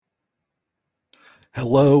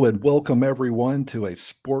Hello and welcome everyone to a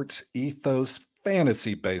Sports Ethos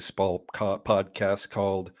Fantasy Baseball podcast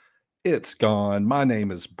called It's Gone. My name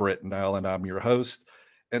is Britton Allen. I'm your host.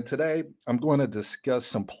 And today I'm going to discuss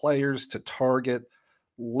some players to target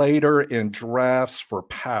later in drafts for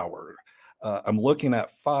power. I'm looking at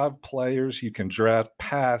 5 players you can draft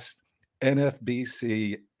past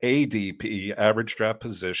NFBC ADP, average draft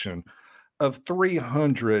position, of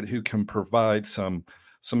 300 who can provide some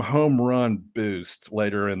home run boost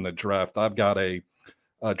later in the draft. I've got a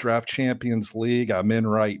draft champions league I'm in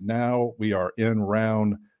right now. We are in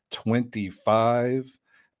round 25.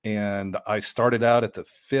 And I started out at the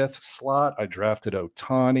 5th slot. I drafted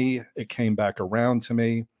Otani. It came back around to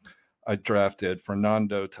me. I drafted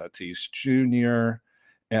Fernando Tatis Jr.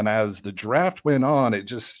 And as the draft went on, it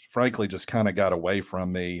just frankly just kind of got away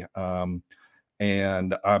from me.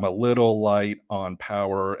 And I'm a little light on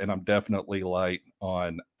power, and I'm definitely light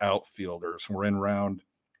on outfielders. We're in round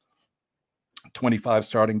 25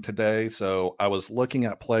 starting today, so I was looking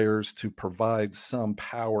at players to provide some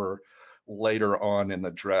power later on in the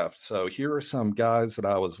draft. So here are some guys that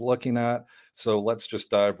I was looking at. So let's just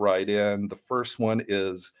dive right in. The first one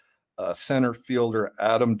is center fielder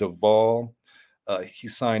Adam Duvall. He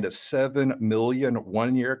signed a $7 million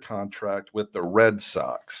one-year contract with the Red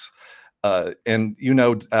Sox. And you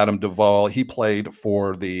know Adam Duvall, he played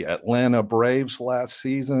for the Atlanta Braves last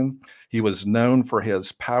season. He was known for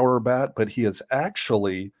his power bat, but he is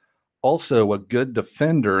actually also a good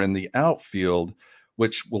defender in the outfield,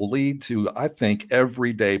 which will lead to, I think,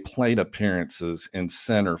 everyday plate appearances in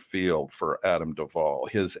center field for Adam Duvall.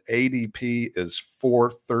 His ADP is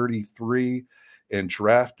 433 in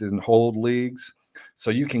draft and hold leagues.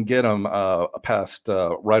 So you can get him past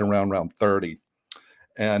right around round 30.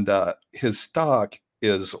 And his stock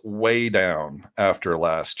is way down after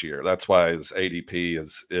last year. That's why his ADP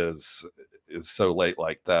is so late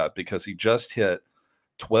like that, because he just hit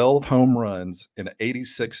 12 home runs in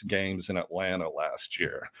 86 games in Atlanta last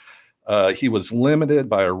year. He was limited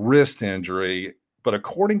by a wrist injury, but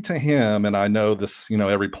according to him, and I know this,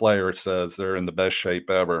 every player says they're in the best shape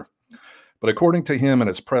ever, but according to him in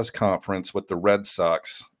his press conference with the Red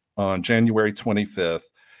Sox on January 25th,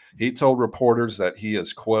 he told reporters that he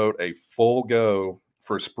is, quote, a full go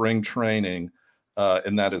for spring training,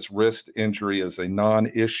 and that his wrist injury is a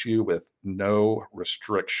non-issue with no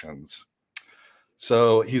restrictions.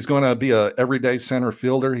 So he's going to be a everyday center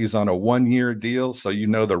fielder. He's on a 1-year deal, so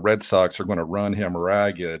the Red Sox are going to run him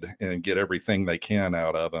ragged and get everything they can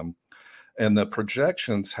out of him. And the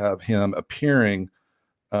projections have him appearing,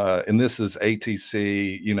 and this is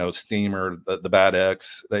ATC, Steamer, the Bad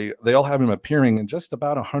X. They all have him appearing in just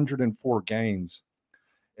about 104 games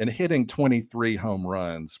and hitting 23 home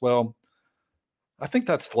runs. Well, I think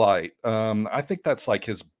that's light. I think that's like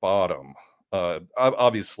his bottom.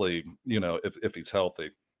 Obviously, if he's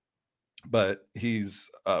healthy, but he's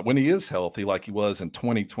when he is healthy, like he was in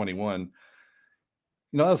 2021.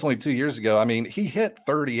 That was only 2 years ago. I mean, he hit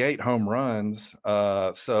 38 home runs.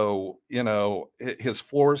 So his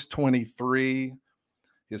floor is 23.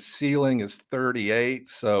 His ceiling is 38.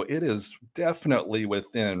 So it is definitely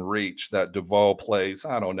within reach that Duvall plays,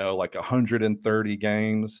 I don't know, like 130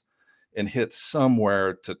 games and hits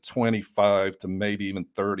somewhere to 25 to maybe even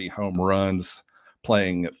 30 home runs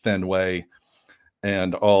playing at Fenway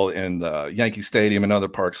and all in the Yankee Stadium and other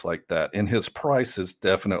parks like that. And his price is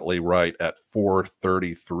definitely right at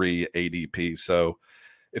 433 ADP. So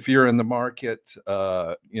if you're in the market,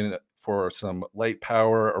 for some late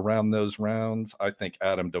power around those rounds, I think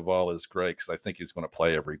Adam Duvall is great because I think he's going to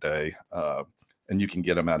play every day, and you can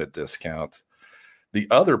get him at a discount. The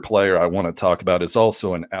other player I want to talk about is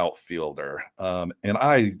also an outfielder, and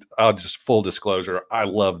I'll just full disclosure, I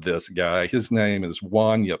love this guy. His name is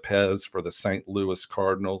Juan Yepez for the St. Louis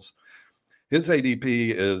Cardinals. His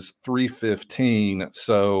ADP is 315,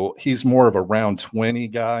 so he's more of a round 20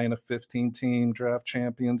 guy in a 15-team draft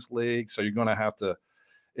champions league. So you're going to have to,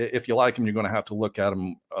 if you like him, you're going to have to look at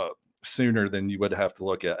him sooner than you would have to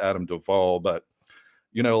look at Adam Duvall. But,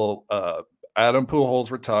 Adam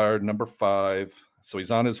Pujols retired, number 5. So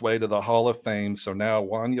he's on his way to the Hall of Fame. So now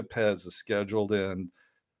Juan Yepez is scheduled in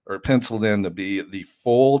or penciled in to be the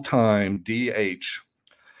full-time DH.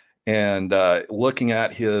 And looking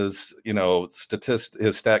at his, his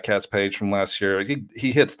StatCast page from last year,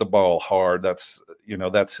 he hits the ball hard.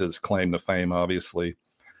 That's his claim to fame, obviously.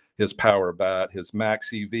 His power bat, his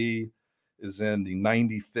max EV is in the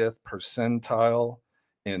 95th percentile.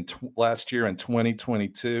 Last year in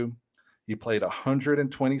 2022, he played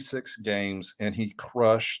 126 games and he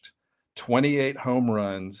crushed 28 home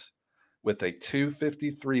runs, with a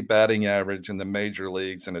 253 batting average in the major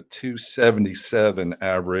leagues and a 277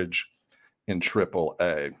 average in Triple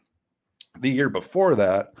A. The year before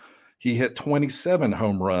that, he hit 27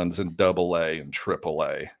 home runs in Double A and Triple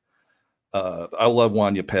A. I love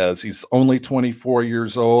Juan Yepez. He's only 24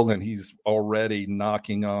 years old, and he's already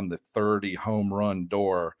knocking on the 30 home run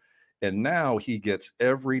door. And now he gets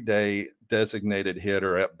everyday designated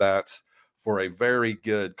hitter at bats for a very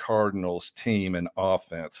good Cardinals team and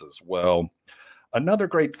offense as well. Another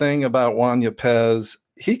great thing about Juan Yepez,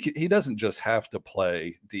 he doesn't just have to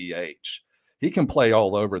play DH. He can play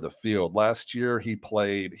all over the field. Last year, he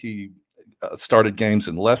started games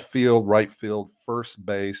in left field, right field, first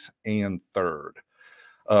base, and third.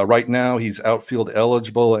 Right now, he's outfield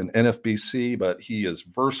eligible in NFBC, but he is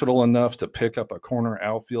versatile enough to pick up a corner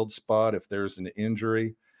outfield spot if there's an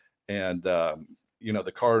injury. And,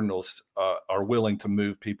 the Cardinals are willing to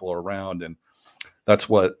move people around. And that's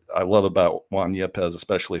what I love about Juan Yepez,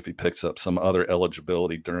 especially if he picks up some other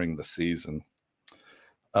eligibility during the season.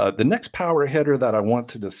 The next power hitter that I want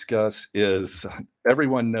to discuss is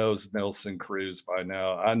everyone knows Nelson Cruz by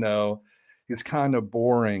now. I know he's kind of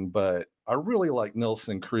boring, but I really like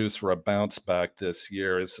Nelson Cruz for a bounce back this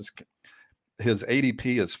year. His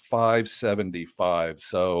ADP is 575,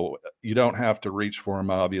 so you don't have to reach for him,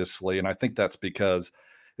 obviously. And I think that's because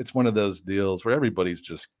it's one of those deals where everybody's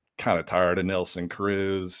just kind of tired of Nelson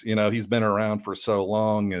Cruz. He's been around for so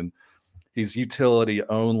long, and he's utility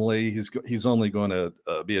only. He's only going to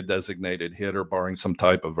be a designated hitter, barring some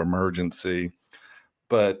type of emergency.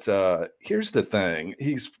 But here's the thing: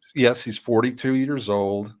 he's 42 years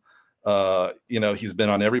old. He's been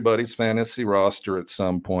on everybody's fantasy roster at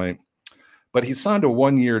some point, but he signed a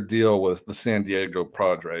 1-year deal with the San Diego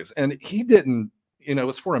Padres, and he didn't.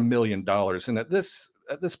 It's for $1 million, and at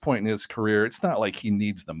this point in his career, it's not like he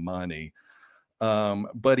needs the money.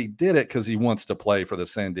 But he did it because he wants to play for the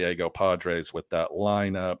San Diego Padres with that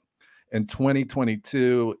lineup. In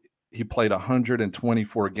 2022, he played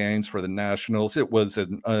 124 games for the Nationals. It was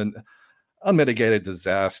an unmitigated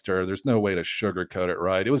disaster. There's no way to sugarcoat it,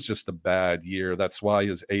 right? It was just a bad year. That's why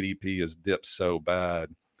his ADP has dipped so bad,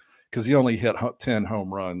 because he only hit 10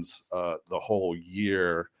 home runs the whole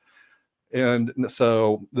year. And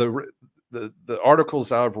so the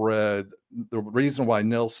articles I've read, the reason why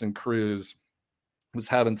Nelson Cruz was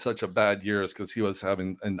having such a bad year is because he was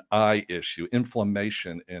having an eye issue,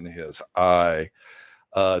 inflammation in his eye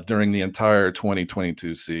during the entire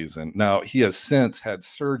 2022 season. Now, he has since had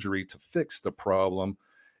surgery to fix the problem.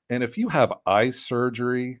 And if you have eye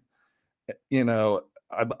surgery,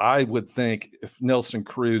 I would think if Nelson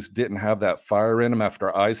Cruz didn't have that fire in him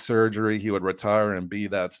after eye surgery, he would retire and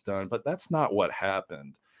that's done. But that's not what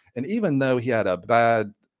happened. And even though he had a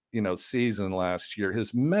bad season last year,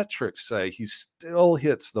 his metrics say he still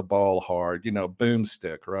hits the ball hard,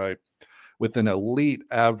 boomstick, right? With an elite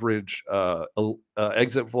average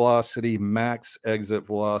exit velocity, max exit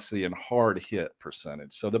velocity, and hard hit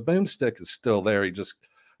percentage. So the boomstick is still there. He just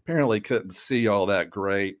apparently couldn't see all that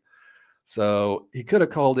great. So he could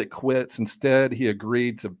have called it quits. Instead, he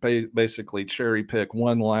agreed to basically cherry pick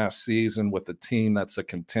one last season with a team that's a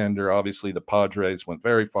contender. Obviously, the Padres went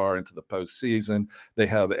very far into the postseason. They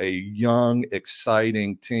have a young,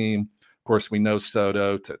 exciting team. Of course, we know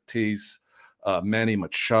Soto, Tatis, Manny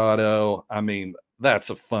Machado. I mean,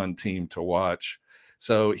 that's a fun team to watch.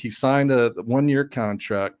 So he signed a 1-year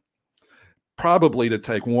contract, probably to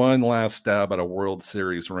take one last stab at a World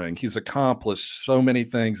Series ring. He's accomplished so many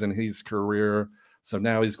things in his career. So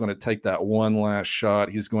now he's going to take that one last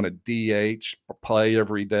shot. He's going to DH, play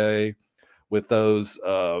every day with those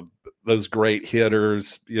great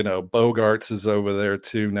hitters. Bogarts is over there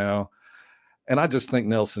too now. And I just think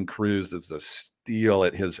Nelson Cruz is a steal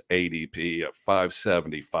at his ADP at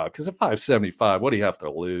 575. Because at 575, what do you have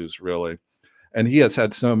to lose, really? And he has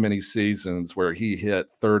had so many seasons where he hit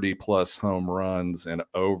 30-plus home runs and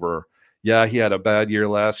over. Yeah, he had a bad year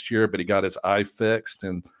last year, but he got his eye fixed,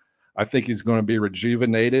 and I think he's going to be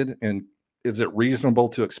rejuvenated. And is it reasonable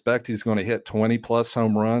to expect he's going to hit 20-plus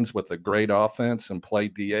home runs with a great offense and play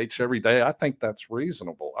DH every day? I think that's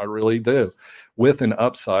reasonable. I really do, with an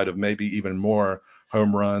upside of maybe even more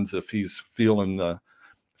home runs if he's feeling the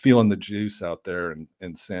juice out there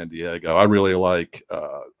in San Diego. I really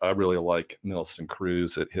like Nelson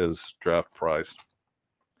Cruz at his draft price.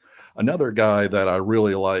 Another guy that I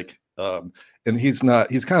really like, and he's kind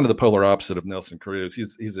of the polar opposite of Nelson Cruz.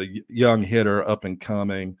 He's a young hitter, up and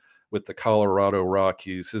coming with the Colorado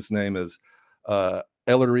Rockies. His name is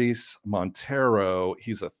Elehuris Montero.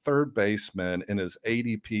 He's a third baseman, and his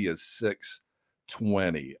ADP is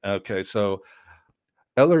 620. Okay, so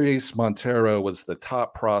Eleris Montero was the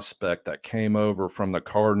top prospect that came over from the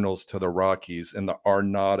Cardinals to the Rockies in the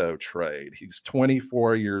Arenado trade. He's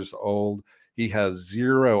 24 years old. He has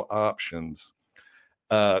 0 options.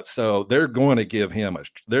 So they're going to give him a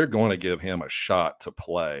shot to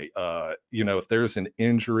play. If there's an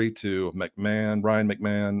injury to Ryan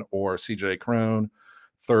McMahon, or CJ Cron,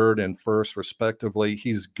 third and first respectively,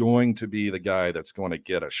 he's going to be the guy that's going to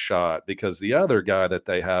get a shot, because the other guy that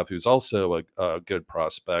they have, who's also a good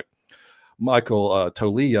prospect, Michael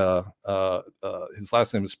Toglia, his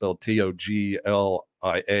last name is spelled Toglia,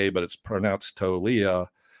 but it's pronounced Toglia.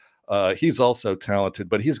 He's also talented,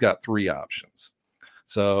 but he's got 3 options.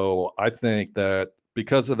 So I think that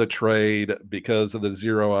because of the trade, because of the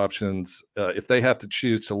 0 options, if they have to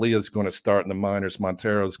choose, Talia's going to start in the minors.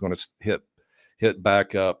 Montero is going to hit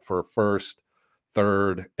back up for first,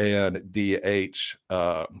 third, and DH.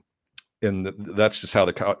 That's just how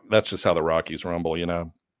the Rockies rumble,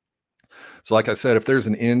 So, like I said, if there's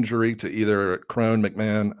an injury to either Cron,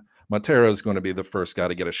 McMahon, Montero is going to be the first guy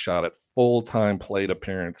to get a shot at full-time plate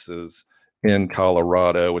appearances in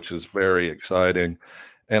Colorado, which is very exciting.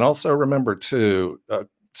 And also remember, too,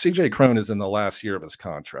 CJ Cron is in the last year of his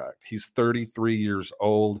contract. He's 33 years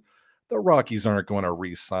old. The Rockies aren't going to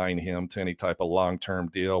re-sign him to any type of long-term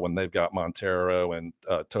deal when they've got Montero and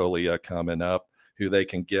Toglia coming up, who they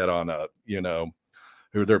can get on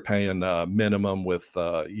who they're paying minimum with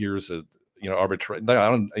years of arbitration. I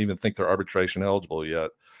don't even think they're arbitration eligible yet.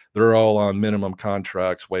 They're all on minimum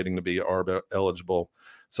contracts waiting to be eligible.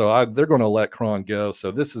 So they're going to let Cron go.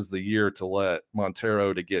 So this is the year to let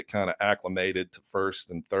Montero to get kind of acclimated to first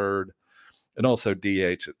and third, and also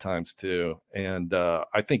DH at times too. And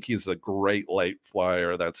I think he's a great late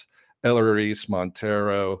flyer. That's Eleris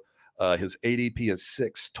Montero. His ADP is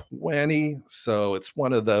 620. So it's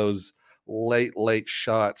one of those late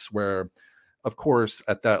shots where, of course,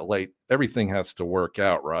 at that late, everything has to work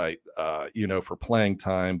out right, for playing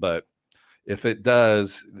time. But if it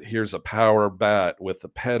does, here's a power bat with a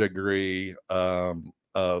pedigree of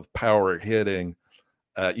power hitting.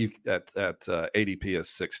 At ADP is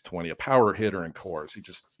 620, a power hitter in Coors.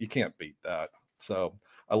 You can't beat that. So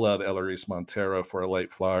I love Eleris Montero for a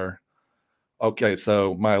late flyer. Okay,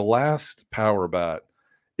 so my last power bat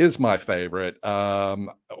is my favorite,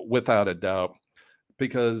 without a doubt,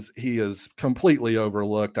 because he is completely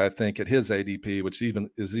overlooked, I think, at his ADP, which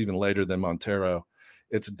is even later than Montero.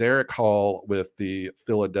 It's Derek Hall with the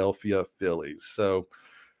Philadelphia Phillies. So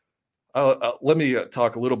let me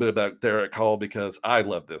talk a little bit about Derek Hall, because I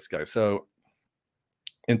love this guy. So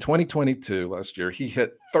in 2022, last year, he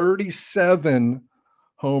hit 37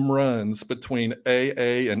 home runs between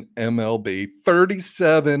AA and MLB,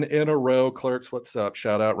 37 in a row. Clerks, what's up?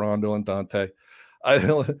 Shout out Rondo and Dante.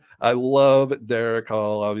 I love Derek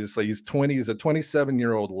Hall. Obviously, he's a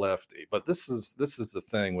 27-year-old lefty, but this is the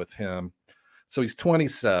thing with him. So he's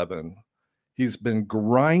 27. He's been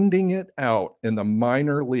grinding it out in the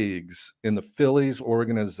minor leagues in the Phillies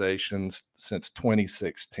organizations since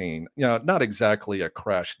 2016. Not exactly a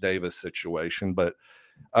Crash Davis situation, but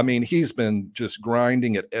I mean, he's been just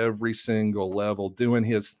grinding at every single level, doing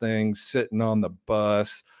his thing, sitting on the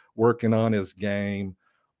bus, working on his game,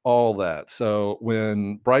 all that. So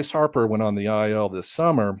when Bryce Harper went on the IL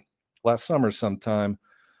last summer sometime,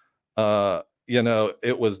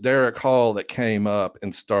 it was Derek Hall that came up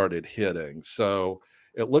and started hitting. So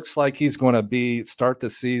it looks like he's going to start the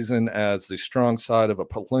season as the strong side of a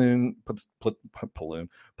platoon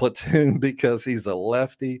because he's a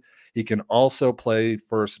lefty. He can also play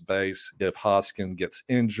first base if Hoskins gets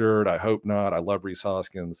injured. I hope not. I love Rhys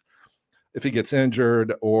Hoskins. If he gets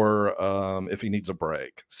injured, or if he needs a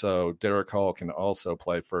break. So Derek Hall can also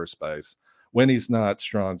play first base when he's not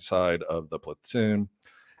strong side of the platoon.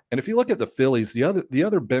 And if you look at the Phillies, the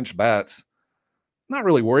other bench bats, not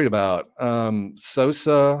really worried about.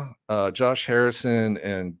 Sosa, Josh Harrison,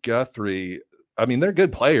 and Guthrie. I mean, they're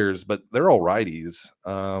good players, but they're all righties.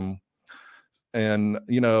 So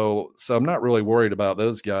I'm not really worried about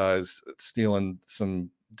those guys stealing some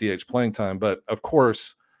DH playing time. But of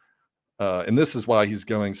course, and this is why he's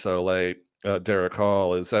going so late, Derek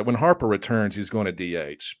Hall, is that when Harper returns, he's going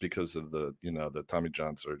to DH because of the Tommy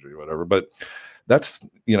John surgery or whatever. But that's,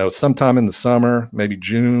 sometime in the summer, maybe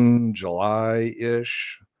June,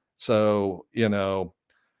 July-ish. So,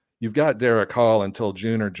 you've got Derek Hall until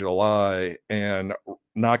June or July and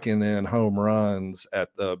knocking in home runs at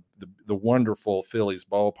the wonderful Phillies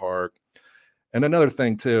ballpark. And another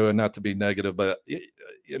thing too, and not to be negative, but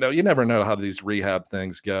you never know how these rehab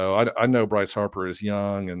things go. I know Bryce Harper is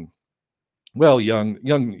young, and young.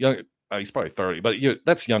 He's probably 30, but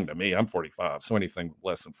that's young to me. I'm 45, so anything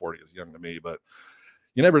less than 40 is young to me. But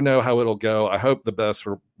you never know how it'll go. I hope the best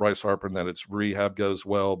for Bryce Harper and that its rehab goes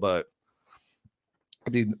well. But I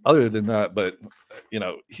mean, other than that, but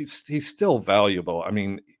he's still valuable. I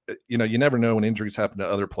mean, you never know when injuries happen to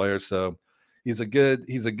other players. So he's a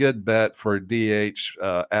good bet for DH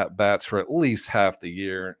at bats for at least half the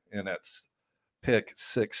year, and that's pick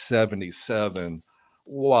 677.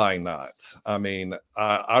 Why not? I mean,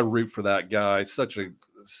 I root for that guy.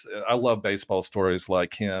 I love baseball stories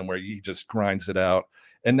like him where he just grinds it out,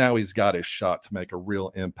 and now he's got his shot to make a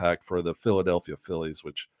real impact for the Philadelphia Phillies,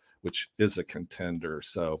 which is a contender.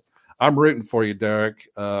 So I'm rooting for you, Derek.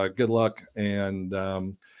 Good luck.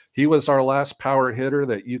 And he was our last power hitter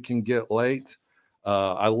that you can get late.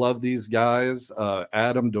 I love these guys.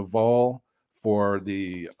 Adam Duvall for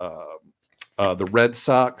the Red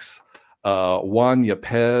Sox. Juan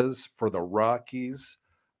Yepez for the Rockies.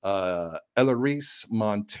 Eleris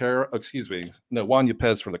Montero, Juan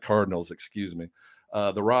Yepez for the Cardinals,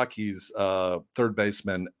 the Rockies, third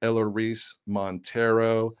baseman Eleris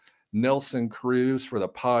Montero, Nelson Cruz for the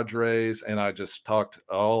Padres, and I just talked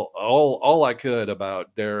all I could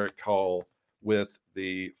about Derek Hall with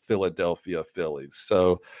the Philadelphia Phillies.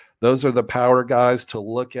 So those are the power guys to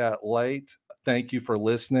look at late. Thank you for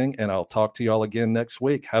listening, and I'll talk to you all again next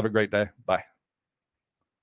week. Have a great day. Bye.